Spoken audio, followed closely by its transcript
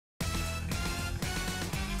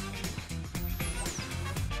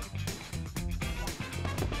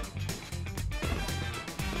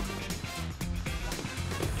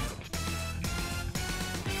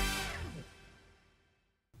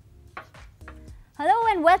Hello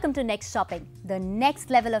and welcome to next shopping, the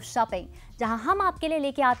next level of shopping, जहां हम आपके लिए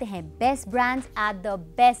लेके आते हैं best brands at the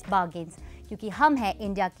best bargains, क्योंकि हम हैं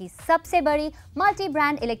इंडिया की सबसे बड़ी multi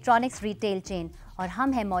brand electronics retail chain और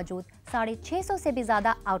हम हैं मौजूद 650 से भी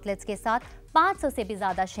ज़्यादा आउटलेट्स के साथ 500 से भी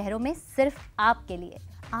ज़्यादा शहरों में सिर्फ आपके लिए।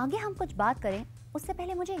 आगे हम कुछ बात करें उससे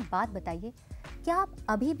पहले मुझे एक बात बताइए, क्या आप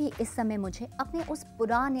अभी भी इस समय मुझे अपने उस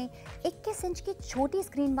पुराने 21 इंच की छोटी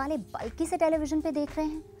स्क्रीन वाले बल्कि से टेलीविज़न पे देख रहे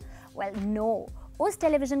हैं? वेल नो, उस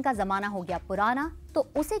टेलीविज़न का ज़माना हो गया पुराना, तो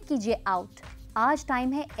उसे कीजिए आउट। आज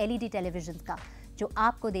टाइम है एलईडी टेलीविज़न का, जो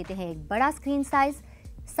आपको देते हैं एक बड़ा स्क्रीन साइज,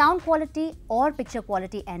 साउंड क्वालिटी और पिक्चर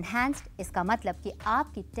क्वालिटी एनहांस्ड। इसका मतलब कि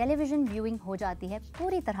आपकी टेलीविज़न व्यूइंग हो जाती है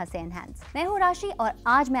पूरी तरह से एनहांस। मैं हूँ राशि और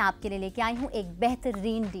आज मैं आपके लिए लेके आई हूँ एक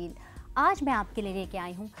बेहतरीन डील। आज मैं आपके लिए लेके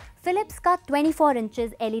आई हूँ फिलिप्स का 24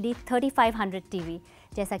 इंचेस LED 3500 TV।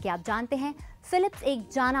 जैसा कि आप जानते हैं, फिलिप्स एक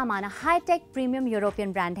जाना माना हाईटेक प्रीमियम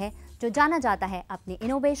यूरोपियन ब्रांड है जो जाना जाता है अपनी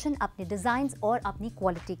इनोवेशन, अपने डिज़ाइंस और अपनी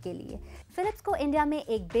क्वालिटी के लिए। फिलिप्स को इंडिया में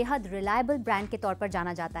एक बेहद रिलायबल ब्रांड के तौर पर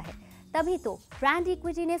जाना जाता है, तभी तो ब्रांड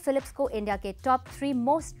इक्विटी ने फिलिप्स को इंडिया के टॉप 3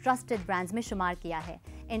 मोस्ट ट्रस्टेड ब्रांड्स में शुमार किया है।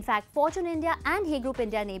 In fact Fortune India and hey group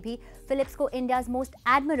India ने भी फिलिप्स को इंडियाज मोस्ट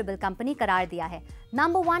एडमिरेबल कंपनी करार दिया है,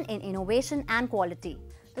 number 1 in innovation and quality.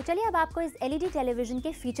 तो चलिए अब आपको इस एलईडी टेलीविज़न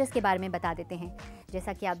के फीचर्स के बारे में बता देते हैं।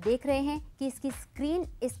 जैसा कि आप देख रहे हैं कि इसकी स्क्रीन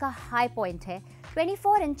इसका हाई पॉइंट है,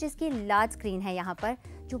 24 इंचेस की लार्ज स्क्रीन है यहाँ पर,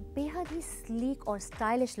 जो बेहद ही स्लीक और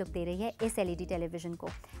स्टाइलिश लुक दे रही है इस एलईडी टेलीविज़न को।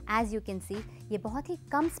 एज यू कैन सी, ये बहुत ही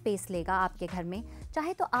कम स्पेस लेगा आपके घर में।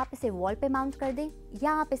 चाहे तो आप इसे वॉल पे माउंट कर दें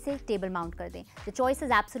या आप इसे टेबल माउंट कर दें, the choice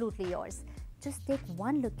is absolutely yours. Just take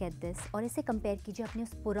one look at this और इसे कंपेयर कीजिए अपने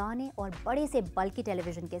उस पुराने और बड़े से बल्कि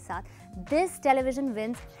टेलीविज़न के साथ। This television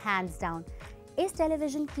wins hands down. इस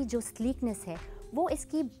टेलीविज़न की जो स्लीकनेस है वो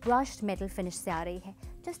इसकी ब्रश्ड मेटल फिनिश से आ रही है।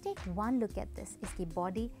 Just take one look at this. इसकी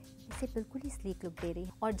बॉडी इसे बिल्कुल ही स्लीक लुक दे रही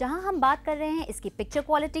है। और जहां हम बात कर रहे हैं इसकी पिक्चर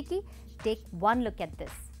क्वालिटी की, take one look at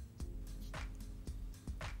this.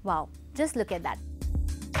 Wow, just look at that.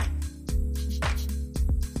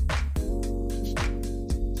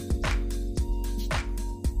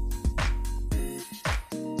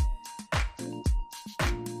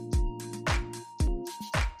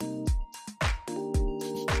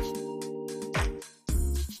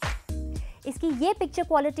 इसकी ये पिक्चर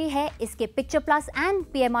क्वालिटी है इसके picture plus and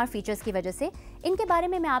PMR features की वजह से। इनके बारे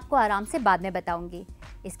में मैं आपको आराम से बाद में बताऊंगी।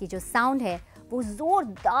 इसकी जो साउंड है वो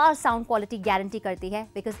ज़ोरदार साउंड क्वालिटी गारंटी करती है,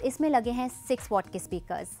 बिकॉज इसमें लगे हैं 6 वॉट के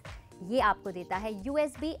स्पीकर्स। ये आपको देता है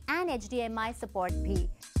USB एंड HDMI सपोर्ट भी।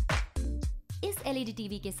 इस LED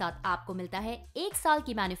TV के साथ आपको मिलता है 1 साल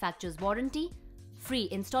की मैन्युफैक्चरर्स वारंटी, फ्री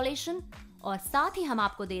इंस्टॉलेशन और साथ ही हम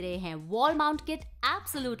आपको दे रहे हैं wall mount kit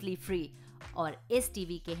absolutely free. और इस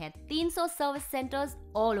टीवी के हैं 300 service centres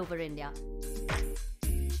all over India.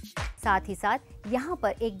 साथ ही साथ यहाँ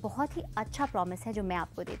पर एक बहुत ही अच्छा प्रॉमिस है जो मैं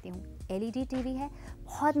आपको देती हूँ। LED TV है,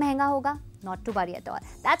 बहुत महंगा होगा, not to worry at all.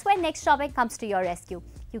 That's why next shopping comes to your rescue,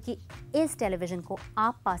 क्योंकि इस टेलीविज़न को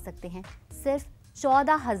आप पा सकते हैं सिर्फ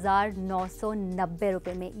 14,990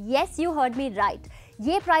 रुपये में। Yes, you heard me right.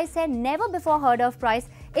 ये प्राइस है never before heard of price.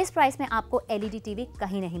 इस प्राइस में आपको LED TV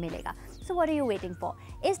कहीं नहीं मिलेगा। So what are you waiting for?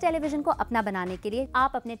 इस टेलीविज़न को अपना बनाने के लिए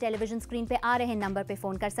आप अपने टेलीविज़न स्क्रीन पे आ रहे नंबर पे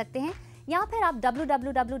फ़ोन कर सकते हैं, या फिर आप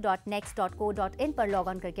www.next.co.in पर लॉग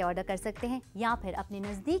ऑन करके ऑर्डर कर सकते हैं, या फिर अपने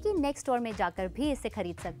नज़दीकी नेक्स्ट स्टोर में जाकर भी इसे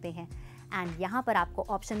खरीद सकते हैं। एंड यहाँ पर आपको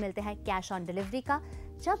ऑप्शन मिलते हैं कैश ऑन डिलीवरी का।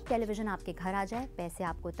 जब टेलीविज़न आपके घर आ जाए, पैसे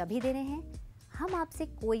आपको तभी देने हैं। हम आपसे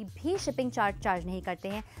कोई भी शिपिंग चार्ज नहीं करते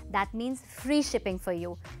हैं। That means free shipping for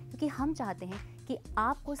you, क्योंकि हम चाहते हैं कि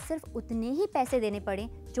आपको सिर्फ उतने ही पैसे देने पड़े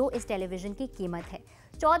जो इस टेलीविज़न की कीमत है।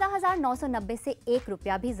 14,990 से 1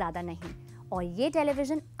 रुपया भी ज़्यादा नहीं। और ये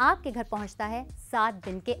टेलीविज़न आपके घर पहुंचता है 7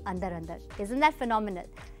 दिन के अंदर अंदर। Isn't that phenomenal?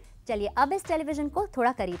 चलिए अब इस टेलीविज़न को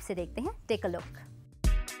थोड़ा करीब से देखते हैं। Take a look.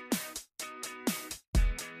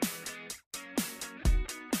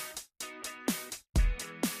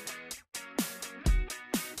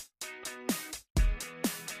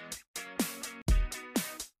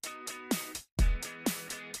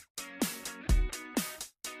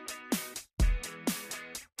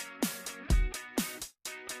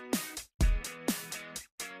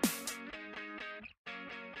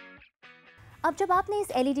 अब जब आपने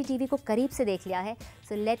इस LED TV को करीब से देख लिया है,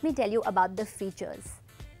 so let me tell you about the features.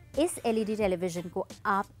 इस LED टेलीविज़न को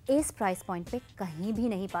आप इस प्राइस पॉइंट पे कहीं भी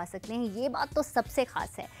नहीं पा सकते हैं, ये बात तो सबसे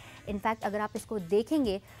ख़ास है। इनफैक्ट अगर आप इसको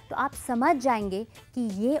देखेंगे तो आप समझ जाएंगे कि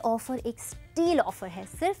ये ऑफ़र एक स्टील ऑफ़र है।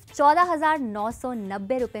 सिर्फ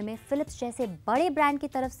 14,990 रुपये में फिलिप्स जैसे बड़े ब्रांड की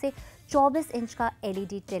तरफ से 24 इंच का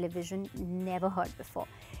LED television, never heard before.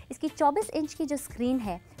 इसकी 24 इंच की जो स्क्रीन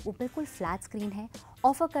है वो बिल्कुल फ्लैट स्क्रीन है,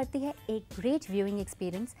 ऑफर करती है एक ग्रेट व्यूइंग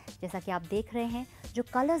एक्सपीरियंस। जैसा कि आप देख रहे हैं, जो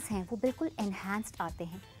कलर्स हैं वो बिल्कुल एनहांस्ड आते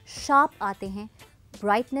हैं, शार्प आते हैं,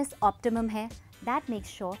 ब्राइटनेस ऑप्टिमम है। दैट मेक्स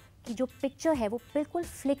श्योर कि जो पिक्चर है वो बिल्कुल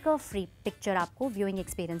फ्लिकर फ्री पिक्चर आपको व्यूइंग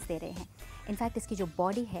एक्सपीरियंस दे रहे हैं। इनफैक्ट इसकी जो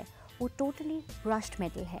बॉडी है वो टोटली ब्रश्ड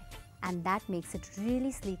मेटल है and that makes it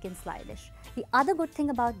really sleek and stylish. The other good thing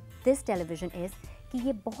about this television is कि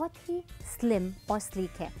ये बहुत ही slim और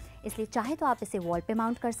sleek है, इसलिए चाहे तो आप इसे वॉल पे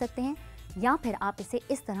माउंट कर सकते हैं या फिर आप इसे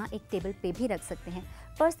इस तरह एक टेबल पे भी रख सकते हैं।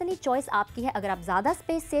 पर्सनली चॉइस आपकी है, अगर आप ज़्यादा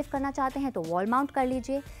स्पेस सेव करना चाहते हैं तो वॉल माउंट कर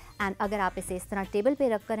लीजिए, एंड अगर आप इसे इस तरह टेबल पे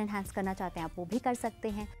रखकर एनहांस करना चाहते हैं आप वो भी कर सकते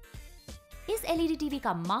हैं। इस एलईडी टीवी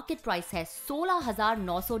का मार्केट प्राइस है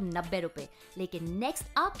 16,990 रुपए, लेकिन नेक्स्ट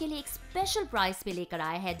आपके लिए एक स्पेशल प्राइस पे लेकर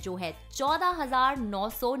आया है जो है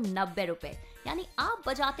 14,990 रुपए, यानी आप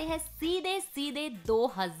बचाते हैं सीधे सीधे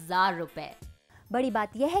 2,000 रुपए। बड़ी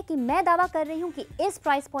बात यह है कि मैं दावा कर रही हूँ कि इस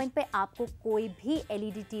प्राइस पॉइंट पे आपको कोई भी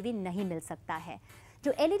एलईडी टीवी नहीं मिल सकता है।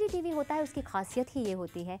 जो एलईडी टीवी होता है उसकी खासियत ही ये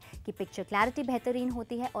होती है कि पिक्चर क्लैरिटी बेहतरीन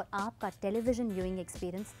होती है और आपका टेलीविज़न व्यूइंग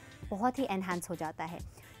एक्सपीरियंस बहुत ही एनहांस हो जाता है।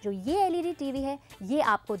 जो ये एलईडी टीवी है ये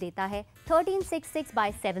आपको देता है 1366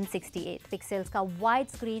 by 768 पिक्सेल्स का वाइड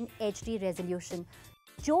स्क्रीन एचडी रेजोल्यूशन,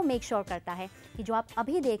 जो मेक श्योर करता है कि जो आप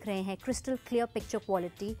अभी देख रहे हैं क्रिस्टल क्लियर पिक्चर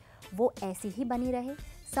क्वालिटी वो ऐसी ही बनी रहे,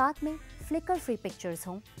 साथ में फ्लिकर फ्री पिक्चर्स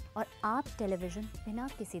हों और आप टेलीविज़न बिना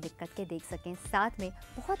किसी दिक्कत के देख सकें। साथ में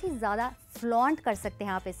बहुत ही ज़्यादा फ्लॉन्ट कर सकते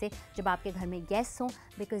हैं आप इसे जब आपके घर में गेस्ट्स हों,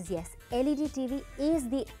 because yes LED TV is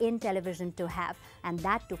the in television to have, and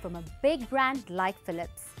that to from a big brand like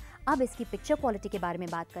Philips. अब इसकी पिक्चर क्वालिटी के बारे में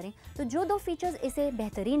बात करें तो जो दो फीचर्स इसे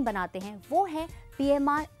बेहतरीन बनाते हैं वो है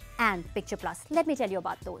PMR and picture plus. Let me tell you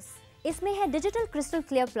about those. इसमें है डिजिटल क्रिस्टल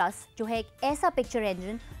क्लियर प्लस, जो है एक ऐसा पिक्चर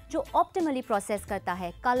इंजन जो ऑप्टिमली प्रोसेस करता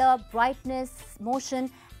है colour, brightness, motion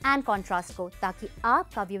and contrast को, ताकि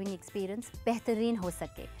आपका व्यूइंग एक्सपीरियंस बेहतरीन हो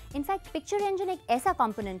सके। इनफैक्ट पिक्चर इंजन एक ऐसा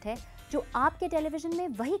कंपोनेंट है जो आपके टेलीविज़न में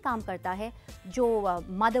वही काम करता है जो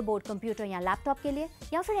मदरबोर्ड कंप्यूटर या लैपटॉप के लिए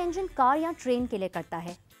या फिर इंजन कार या ट्रेन के लिए करता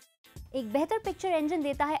है। एक बेहतर पिक्चर इंजन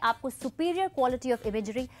देता है आपको superior quality of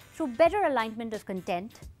imagery through better alignment of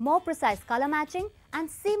content, more precise colour matching and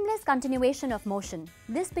seamless continuation of motion.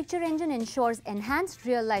 This picture engine ensures enhanced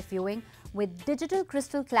real-life viewing with digital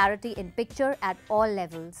crystal clarity in picture at all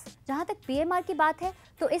levels. जहाँ तक PMR की बात है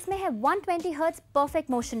तो इसमें है 120 Hz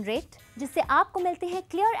perfect motion rate, जिससे आपको मिलते हैं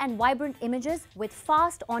clear and vibrant images with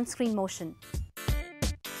fast on-screen motion.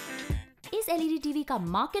 इस एलईडी टीवी का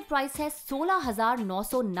मार्केट प्राइस है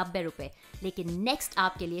 16,990 रुपए, लेकिन नेक्स्ट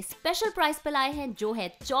आपके लिए स्पेशल प्राइस पे लाए हैं जो है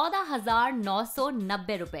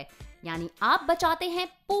 14,990 रुपए, यानी आप बचाते हैं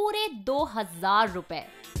पूरे 2,000 रुपए।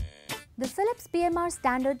 The Philips PMR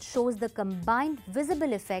standard shows the combined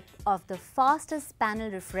visible effect of the fastest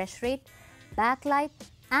panel refresh rate, backlight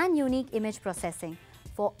and unique image processing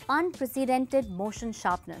for unprecedented motion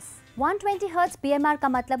sharpness. 120 Hz PMR का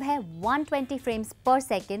मतलब है 120 frames per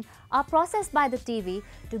second are processed by the TV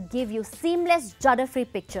to give you seamless judder-free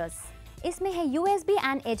pictures. इसमें है USB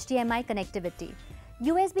and HDMI connectivity.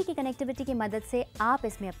 USB की connectivity की मदद से आप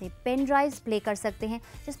इसमें अपनी पेन ड्राइव्स प्ले कर सकते हैं,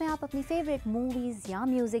 जिसमें आप अपनी फेवरेट मूवीज़ या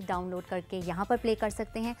म्यूज़िक डाउनलोड करके यहाँ पर प्ले कर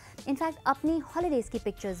सकते हैं। इनफैक्ट अपनी हॉलीडेज़ की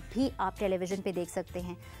पिक्चर्स भी आप टेलीविज़न पे देख सकते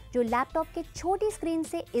हैं, जो लैपटॉप के छोटी स्क्रीन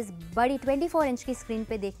से इस बड़ी 24 इंच की स्क्रीन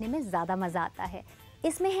पे देखने में ज़्यादा मज़ा आता है।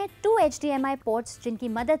 इसमें है 2 HDMI पोर्ट्स, जिनकी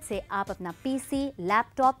मदद से आप अपना PC,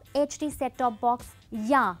 laptop, HD set top box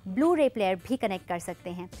या ब्लू-रे प्लेयर भी कनेक्ट कर सकते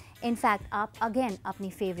हैं। इनफैक्ट आप अगेन अपनी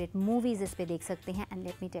फेवरेट मूवीज़ इस पे देख सकते हैं। And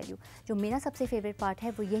let me tell you, जो मेरा सबसे फेवरेट पार्ट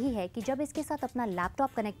है वो यही है कि जब इसके साथ अपना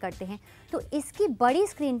लैपटॉप कनेक्ट करते हैं तो इसकी बड़ी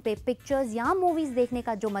स्क्रीन पे पिक्चर्स या मूवीज़ देखने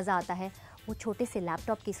का जो मज़ा आता है वो छोटे से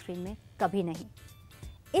लैपटॉप की स्क्रीन में कभी नहीं।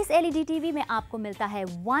 इस LED टीवी में आपको मिलता है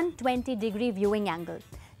 120 डिग्री व्यूइंग एंगल,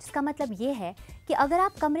 जिसका मतलब ये है कि अगर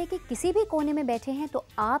आप कमरे के किसी भी कोने में बैठे हैं तो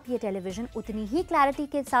आप ये टेलीविज़न उतनी ही क्लैरिटी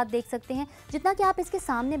के साथ देख सकते हैं जितना कि आप इसके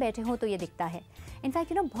सामने बैठे हो तो ये दिखता है।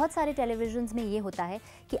 इनफैक्ट बहुत सारे टेलीविजन्स में ये होता है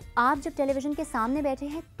कि आप जब टेलीविज़न के सामने बैठे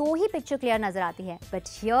हैं तो ही पिक्चर क्लियर नज़र आती है, बट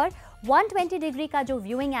हियर 120 डिग्री का जो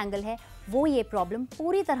व्यूइंग एंगल है वो ये प्रॉब्लम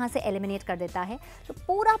पूरी तरह से एलिमिनेट कर देता है। तो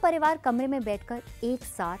पूरा परिवार कमरे में बैठकर एक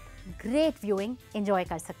साथ ग्रेट व्यूइंग एंजॉय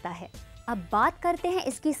कर सकता है। अब बात करते हैं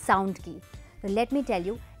इसकी साउंड की। तो लेट मी टेल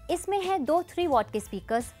यू, इसमें है 2 3 वॉट के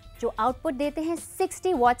स्पीकर्स जो आउटपुट देते हैं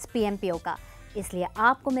 60 वॉट्स PMPO का, इसलिए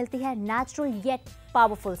आपको मिलती है natural yet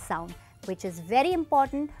powerful sound, which is very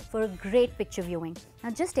important for a great picture viewing.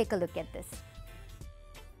 Now just take a look at this.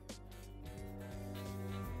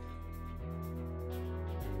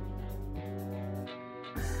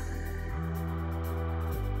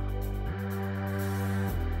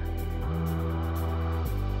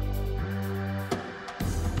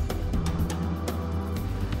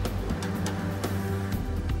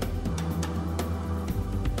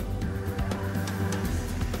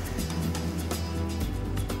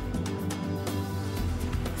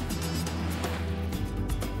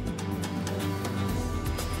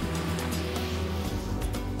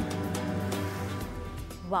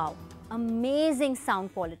 Wow, amazing sound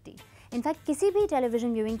quality. In fact किसी भी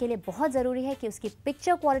टेलीविज़न व्यूइंग के लिए बहुत ज़रूरी है कि उसकी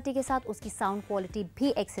पिक्चर क्वालिटी के साथ उसकी साउंड क्वालिटी भी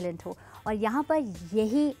एक्सीलेंट हो, और यहाँ पर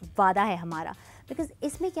यही वादा है हमारा। बिकॉज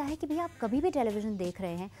इसमें क्या है कि भैया आप कभी भी टेलीविज़न देख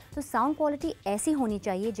रहे हैं तो साउंड क्वालिटी ऐसी होनी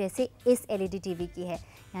चाहिए जैसे इस एलईडी टीवी की है,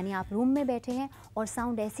 यानी आप रूम में बैठे हैं और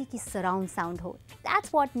साउंड ऐसी कि सराउंड साउंड हो।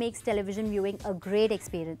 That's what makes television viewing a great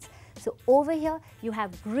experience. So over here you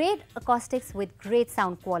have great acoustics with great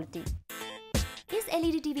sound quality. इस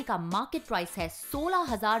एलईडी टीवी का मार्केट प्राइस है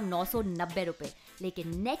 16,990 रुपए,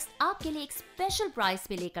 लेकिन नेक्स्ट आपके लिए एक स्पेशल प्राइस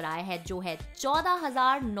पे लेकर आया है जो है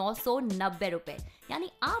 14,990 रुपए, यानी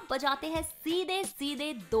आप बजाते हैं सीधे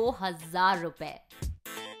सीधे 2,000 रुपए।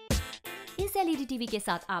 इस एलईडी टीवी के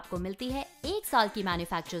साथ आपको मिलती है 1 साल की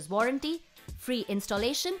मैन्युफैक्चरर्स वारंटी, फ्री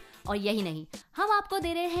इंस्टॉलेशन, और यही नहीं, हम आपको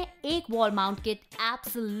दे रहे हैं एक wall mount kit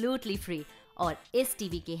absolutely free, और इस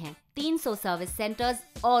टीवी के हैं 300 service centres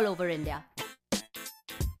all over India.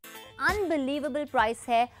 Unbelievable price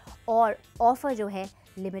है और ऑफर जो है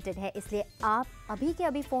लिमिटेड है, इसलिए आप अभी के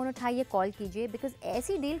अभी फ़ोन उठाइए, कॉल कीजिए, बिकॉज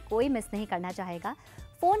ऐसी डील कोई मिस नहीं करना चाहेगा।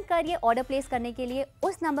 फ़ोन करिए ऑर्डर प्लेस करने के लिए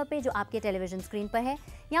उस नंबर पे जो आपके टेलीविज़न स्क्रीन पर है,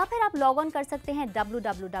 या फिर आप लॉग ऑन कर सकते हैं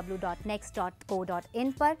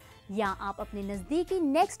www.next.co.in पर, या आप अपने नज़दीकी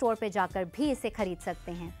नेक्स्ट स्टोर पे जाकर भी इसे खरीद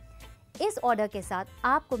सकते हैं। इस ऑर्डर के साथ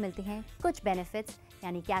आपको मिलती हैं कुछ बेनिफिट्स,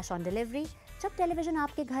 यानी कैश ऑन डिलीवरी, जब टेलीविज़न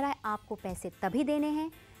आपके घर आए आपको पैसे तभी देने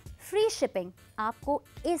हैं, फ्री शिपिंग, आपको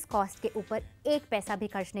इस कॉस्ट के ऊपर एक पैसा भी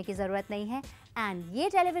खर्चने की ज़रूरत नहीं है, एंड ये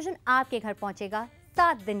टेलीविज़न आपके घर पहुंचेगा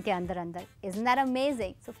 7 दिन के अंदर अंदर। Isn't that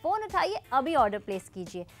amazing? So phone उठाइए, अभी ऑर्डर प्लेस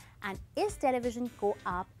कीजिए, एंड इस टेलीविज़न को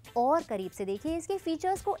आप और करीब से देखिए, इसके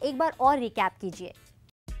फीचर्स को एक बार और रिकैप कीजिए।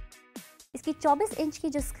 इसकी 24 इंच की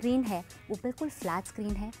जो स्क्रीन है वो बिल्कुल फ्लैट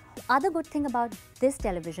स्क्रीन है। Other good thing about this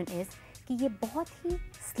television is कि ये बहुत ही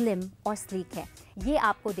स्लिम और स्लीक है। ये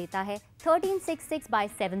आपको देता है 1366 by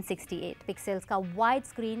 768 पिक्सल्स का वाइड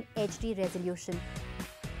स्क्रीन HD रेजोल्यूशन।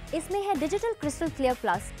 इसमें है digital crystal clear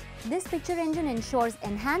plus. This picture engine ensures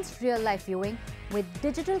enhanced real life viewing with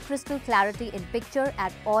digital crystal clarity in picture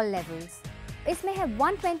at all levels. इसमें है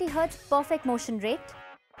 120 Hz perfect motion rate.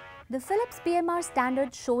 The Philips PMR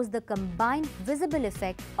standard shows the combined visible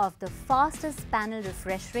effect of the fastest panel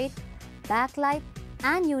refresh rate, backlight,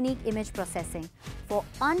 and unique image processing for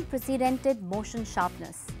unprecedented motion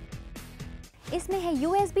sharpness. इसमें है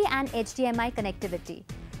USB and HDMI connectivity.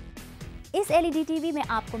 इस LED TV में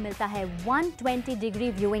आपको मिलता है 120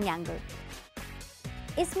 degree viewing angle.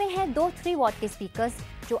 इसमें है 2 3 what के स्पीकर्स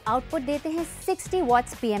जो आउटपुट देते हैं 60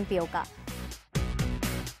 वॉट्स PMPO का।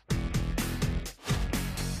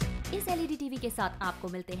 इस एलईडी टीवी के साथ आपको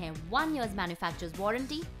मिलते हैं 1 years मैन्युफैक्चरर्स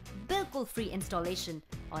वारंटी, बिल्कुल फ्री इंस्टॉलेशन,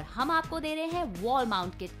 और हम आपको दे रहे हैं wall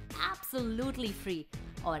mount kit absolutely free,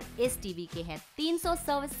 और इस टीवी के हैं 300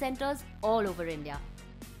 service centres all over India.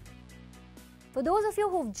 For those of you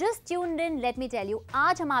who've just tuned in, let me tell you,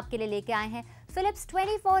 आज हम आपके लिए लेके आए हैं Philips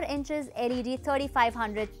 24 inches LED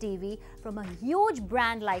 3500 TV from a huge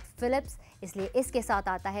brand like Philips। इसलिए इसके साथ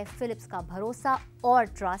आता है Philips का भरोसा और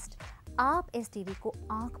ट्रस्ट। आप इस टीवी को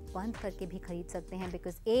आंख बंद करके भी खरीद सकते हैं,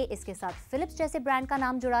 बिकॉज ए इसके साथ फिलिप्स जैसे ब्रांड का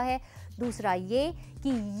नाम जुड़ा है, दूसरा ये कि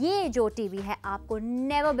ये जो टीवी है आपको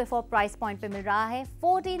नेवर बिफोर प्राइस पॉइंट पे मिल रहा है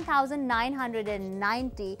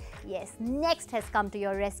 14,990। Yes, next has come to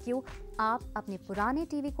your rescue. आप अपने पुराने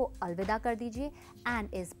टीवी को अलविदा कर दीजिए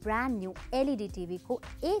एंड इस ब्रांड न्यू LED टीवी को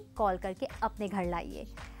एक कॉल करके अपने घर लाइए।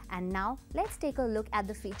 And now let's take a look at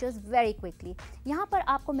the features very quickly। यहाँ पर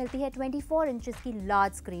आपको मिलती है 24 इंचेस की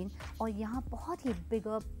लार्ज स्क्रीन, और यहाँ बहुत ही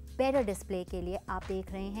बिगर बेटर डिस्प्ले के लिए आप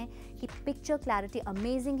देख रहे हैं कि पिक्चर क्लैरिटी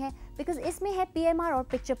अमेजिंग है, बिकॉज इसमें है PMR और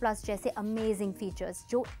पिक्चर प्लस जैसे अमेजिंग फीचर्स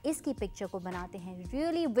जो इसकी पिक्चर को बनाते हैं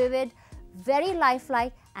really vivid, very life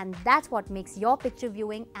like, and that's what makes your picture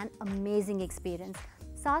viewing an amazing experience.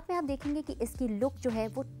 साथ में आप देखेंगे कि इसकी लुक जो है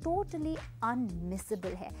वो टोटली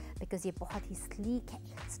अनमिसेबल है, बिकॉज ये बहुत ही स्लीक है,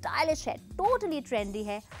 स्टाइलिश है, टोटली ट्रेंडी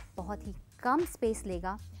है, बहुत ही कम स्पेस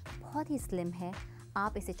लेगा, बहुत ही स्लिम है।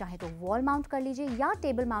 आप इसे चाहे तो वॉल माउंट कर लीजिए या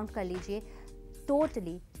टेबल माउंट कर लीजिए,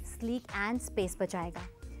 टोटली स्लीक एंड स्पेस बचाएगा।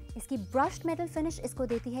 इसकी ब्रश्ड मेटल फिनिश इसको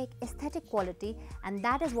देती है एक aesthetic quality, and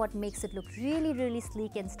that is what makes it look really really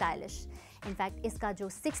sleek and stylish. In fact इसका जो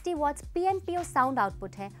 60 वॉट्स PNPO साउंड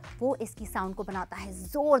आउटपुट है वो इसकी साउंड को बनाता है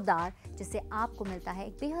ज़ोरदार, जिससे आपको मिलता है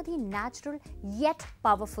एक बेहद ही नेचुरल येट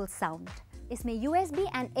पावरफुल साउंड। इसमें USB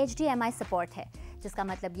एंड HDMI सपोर्ट है, जिसका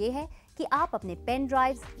मतलब ये है कि आप अपने पेन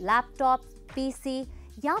ड्राइव्स, लैपटॉप, PC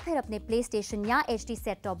या फिर अपने प्ले स्टेशन या HD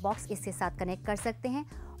सेट टॉप बॉक्स इसके साथ कनेक्ट कर सकते हैं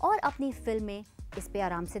और अपनी फिल्में, इस पे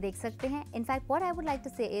आराम से देख सकते हैं। In fact what I would like to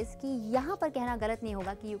से इज कि यहाँ पर कहना गलत नहीं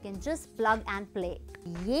होगा कि you can just plug and play.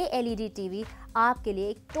 ये एलईडी टीवी आपके लिए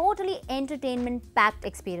एक टोटली एंटरटेनमेंट पैक्ड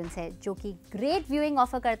एक्सपीरियंस है जो कि ग्रेट व्यूइंग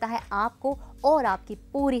ऑफर करता है आपको और आपकी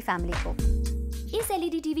पूरी फैमिली को। इस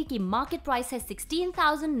एलईडी टीवी की मार्केट प्राइस है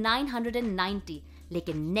 16,990,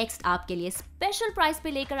 लेकिन नेक्स्ट आपके लिए स्पेशल प्राइस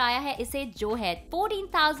पे लेकर आया है इसे, जो है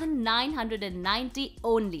 14,990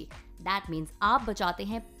 ओनली। दैट मीन्स आप बचाते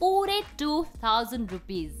हैं पूरे 2,000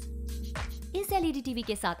 रुपीज। इस एलईडी टीवी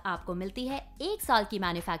के साथ आपको मिलती है 1 साल की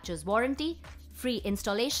मैन्युफैक्चरर्स वारंटी, फ्री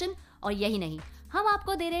इंस्टॉलेशन, और यही नहीं, हम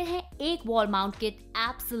आपको दे रहे हैं एक wall mount kit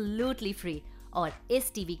absolutely free. और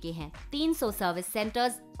इस टीवी के हैं 300 service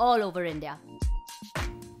centres all over India.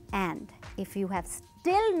 And if you have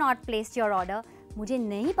still not placed your order, मुझे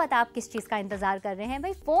नहीं पता आप किस चीज़ का इंतजार कर रहे हैं,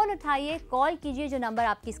 भाई फ़ोन उठाइए, कॉल कीजिए जो नंबर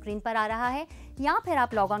आपकी स्क्रीन पर आ रहा है, या फिर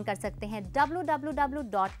आप लॉग ऑन कर सकते हैं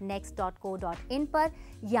www.next.co.in पर,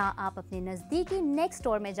 या आप अपने नज़दीकी नेक्स्ट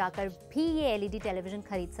स्टोर में जाकर भी ये एलईडी टेलीविज़न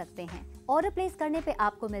खरीद सकते हैं। ऑर्डर प्लेस करने पे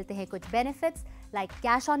आपको मिलते हैं कुछ benefits like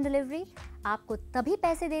cash on delivery. आपको तभी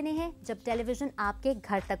पैसे देने हैं जब टेलीविज़न आपके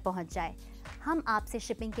घर तक पहुंच जाए। हम आपसे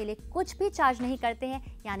शिपिंग के लिए कुछ भी चार्ज नहीं करते हैं,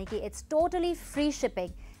 यानी कि it's totally free shipping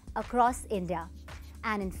across India.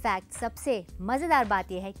 And in fact सबसे मज़ेदार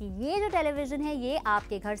बात यह है कि ये जो टेलीविज़न है ये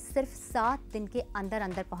आपके घर सिर्फ 7 दिन के अंदर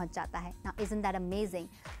अंदर पहुंच जाता है। Now isn't that amazing?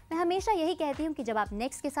 मैं हमेशा यही कहती हूँ कि जब आप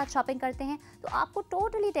नेक्स्ट के साथ शॉपिंग करते हैं तो आपको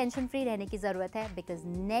टोटली टेंशन फ्री रहने की ज़रूरत है, बिकॉज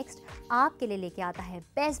नेक्स्ट आपके लिए लेके आता है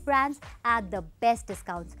best brands at the best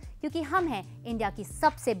discounts, क्योंकि हम हैं इंडिया की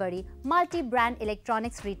सबसे बड़ी multi brand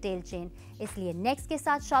electronics retail chain. इसलिए नेक्स्ट के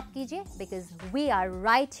साथ शॉप कीजिए, because we are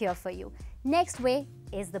right here for you. Next way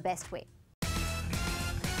is the best way.